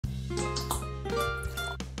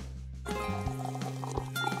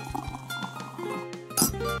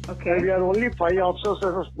Okay. And we are only 5 officers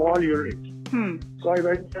as a small unit. So I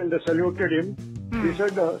went and saluted him. He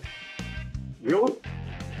said, you,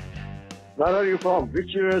 where are you from?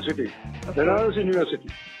 Which university? Benares University.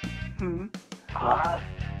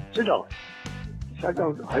 Sit down. Sat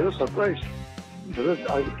down. I was surprised. Because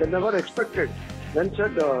I can never expect it. Then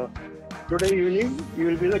said, today evening you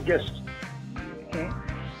will be the guest. Okay.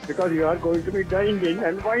 Because you are going to be dined in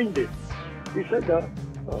and wined in. He said,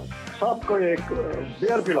 Saab ko ek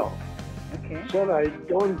beer pilao. Okay. Sir, I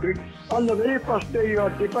don't drink. On the very first day you are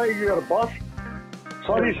defying your boss.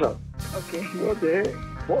 Sorry, sir. Okay. So they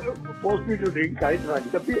forced me to drink. I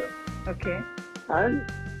drank the beer. Okay. And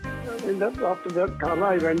after that, Khana,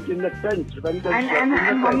 I went in the tent. And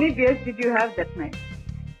how many beers did you have that night?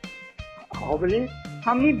 How many?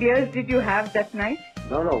 How many beers did you have that night?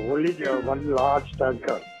 No, only one large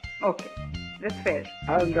tanker. Okay, that's fair.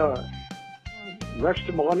 And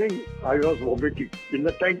next morning, I was vomiting in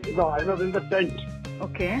the tent. No, I was in the tent.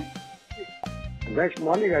 Okay. Next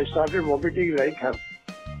morning, I started vomiting like hell.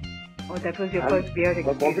 Oh, that was your first beer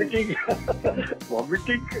experience.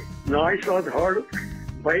 Vomiting noise was heard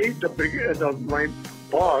by my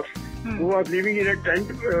boss, who was living in a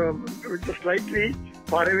tent slightly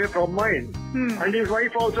far away from mine. And his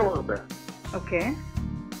wife also was there. Okay.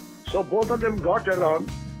 So both of them got along.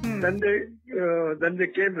 Then they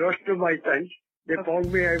came rushed to my tent. They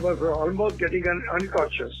found me, I was almost getting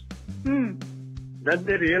unconscious. Then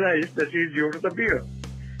they realized that it is due to the beer.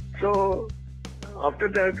 So after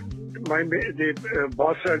that, the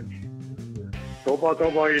boss said,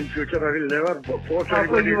 Toba, in future I will never force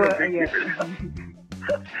anybody to drink it.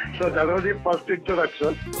 So that was the first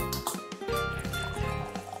introduction.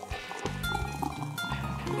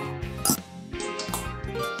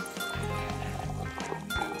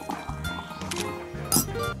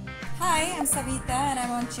 Hi, I'm Savita and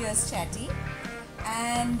I'm on Cheers Chatty.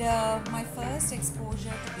 And my first exposure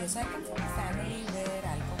to beer, so I come from a family where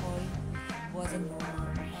alcohol was a no-no,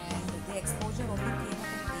 and the exposure only came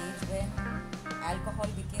at an age when alcohol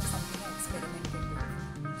became something I experimented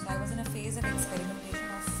with. So I was in a phase of experimentation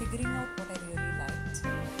of figuring out what I really liked.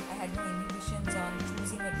 I had no inhibitions on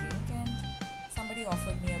choosing a drink, and somebody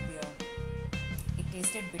offered me a beer. It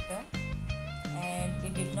tasted bitter and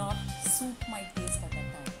it did not suit my taste at that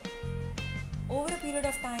time. Over a period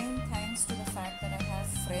of time, thanks to the fact that I have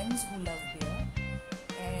friends who love beer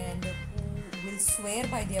and who will swear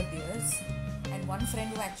by their beers, and one friend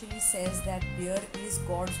who actually says that beer is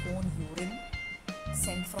God's own urine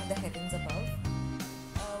sent from the heavens above.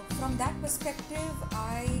 From that perspective,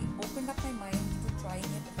 I opened up my mind to trying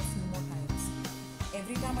it a few more times.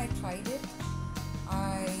 Every time I tried it,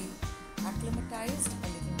 I acclimatized a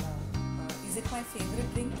little more. Is it my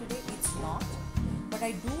favorite drink today? It's not. But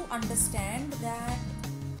I do understand that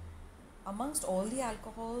amongst all the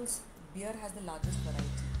alcohols, beer has the largest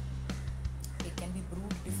variety. It can be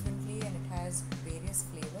brewed differently and it has various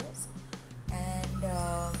flavors, and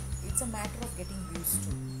it's a matter of getting used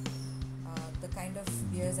to. The kind of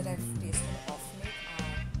beers that I've tasted off late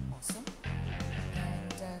are awesome,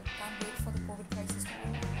 and can't wait for the COVID crisis to go.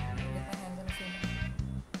 Get my hands on a few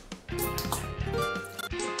more.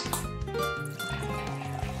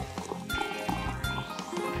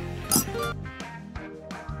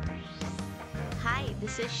 Hi,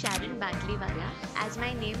 this is Sharon Batliwala. As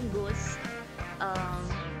my name goes,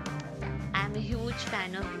 I'm a huge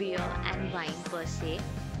fan of beer and wine per se.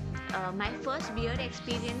 My first beer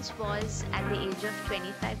experience was at the age of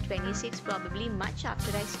 25-26, probably much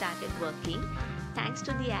after I started working, thanks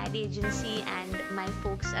to the ad agency and my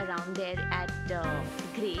folks around there at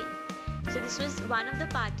Grey. So this was one of the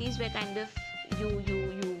parties where kind of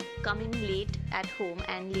you come in late at home,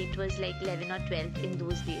 and late was like 11 or 12 in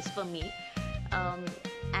those days for me.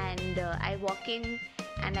 And I walk in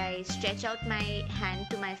and I stretch out my hand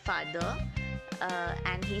to my father,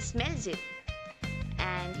 and he smells it.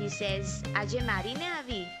 And he says, Ajay mari ne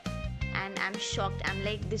avi? And I'm shocked. I'm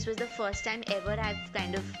like, this was the first time ever I've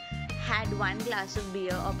kind of had one glass of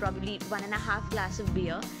beer, or probably 1.5 glass of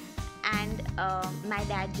beer, and my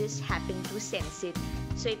dad just happened to sense it.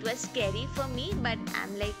 So it was scary for me, but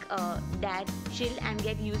I'm like, dad, chill and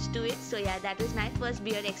get used to it. So yeah, that was my first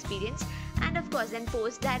beer experience. And of course, then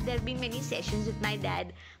post that, there have been many sessions with my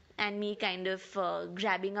dad and me kind of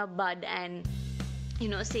grabbing a bud and, you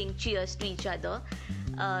know, saying cheers to each other.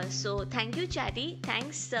 So thank you, Chatty.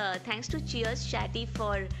 Thanks to Cheers Chatty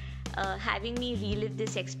for having me relive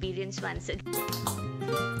this experience once again.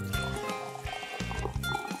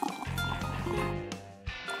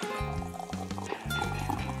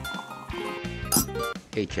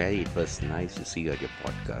 Hey Chatty, it was nice to see you at your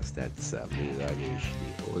podcast. That's me, Rajesh,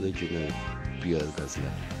 the original beer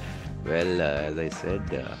guzzler. Well, as I said,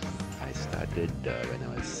 I started when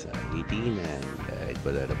I was 18 and it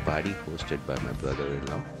was at a party hosted by my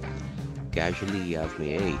brother-in-law. Casually he asked me,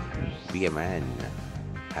 hey, be a man,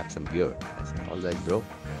 have some beer. I said, all right bro.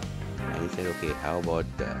 And he said, okay, how about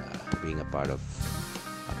being a part of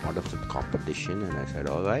some competition? And I said,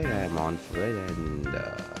 all right, I'm on for it. And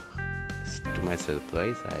to my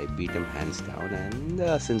surprise, I beat him hands down,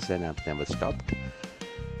 and since then I've never stopped.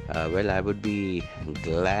 Well, I would be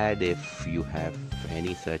glad if you have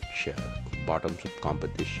any such bottoms-up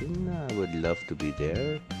competition. I would love to be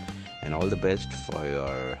there. And all the best for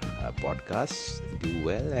your podcast. Do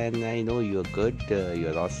well, and I know you're good,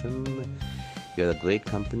 you're awesome, you're a great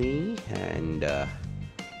company, and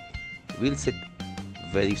we'll sit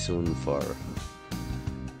very soon for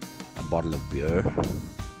a bottle of beer,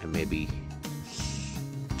 and maybe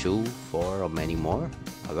 2, 4, or many more.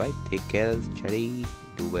 Alright, take care, Chatty.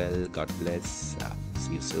 Do well, God bless.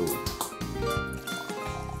 See you soon.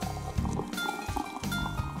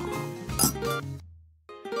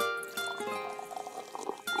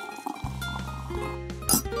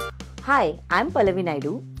 Hi, I'm Pallavi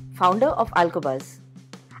Naidu, founder of Alcobuzz,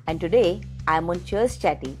 and today I'm on Cheers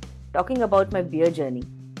Chatty talking about my beer journey.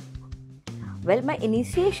 Well, my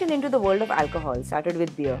initiation into the world of alcohol started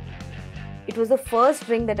with beer. It was the first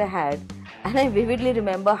drink that I had, and I vividly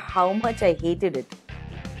remember how much I hated it.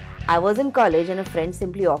 I was in college and a friend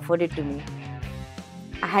simply offered it to me.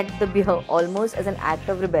 I had the beer almost as an act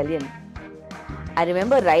of rebellion. I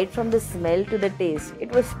remember right from the smell to the taste,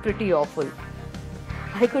 it was pretty awful.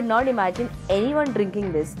 I could not imagine anyone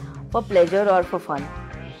drinking this for pleasure or for fun.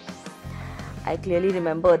 I clearly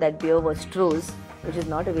remember that beer was Stroh's, which is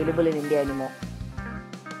not available in India anymore.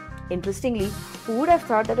 Interestingly, who would have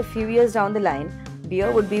thought that a few years down the line,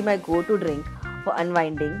 beer would be my go-to drink for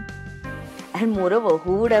unwinding? And moreover,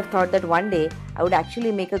 who would have thought that one day I would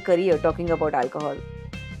actually make a career talking about alcohol?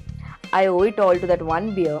 I owe it all to that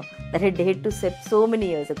one beer that I dared to sip so many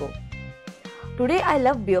years ago. Today I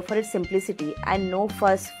love beer for its simplicity and no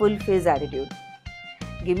fuss, full fizz attitude.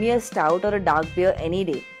 Give me a stout or a dark beer any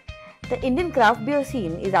day. The Indian craft beer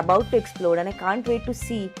scene is about to explode and I can't wait to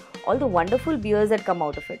see all the wonderful beers that come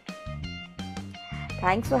out of it.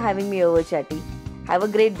 Thanks for having me over, Chatty. Have a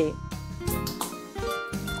great day.